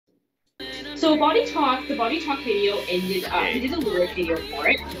So the Body Talk video ended up, we did a lyric video for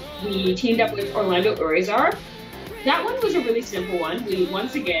it. We teamed up with Orlando Urizar. That one was a really simple one. We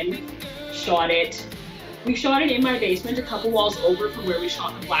once again shot it. We shot it in my basement, a couple walls over from where we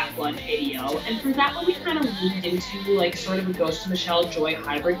shot the Black Blood video. And for that one, we kind of leaned into like sort of a Ghost of Michelle Joy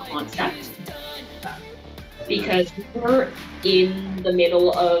hybrid concept. Because we were in the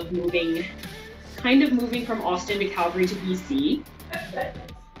middle of moving from Austin to Calgary to BC.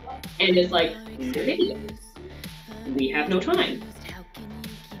 And it's like, video. We have no time.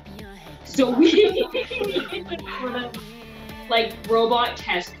 So we sort of like robot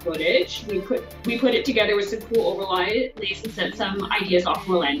test footage. We put it together with some cool overlays and sent some ideas off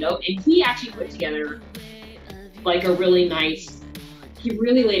to Orlando, and he actually put together like a really nice. He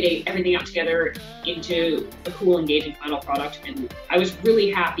really laid everything out together into a cool, engaging final product, and I was really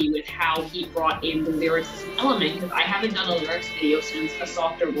happy with how he brought in the lyrics as an element, because I haven't done a lyrics video since A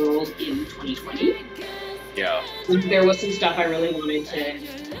Softer World in 2020. Yeah. There was some stuff I really wanted to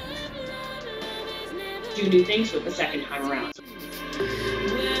do new things with the second time around.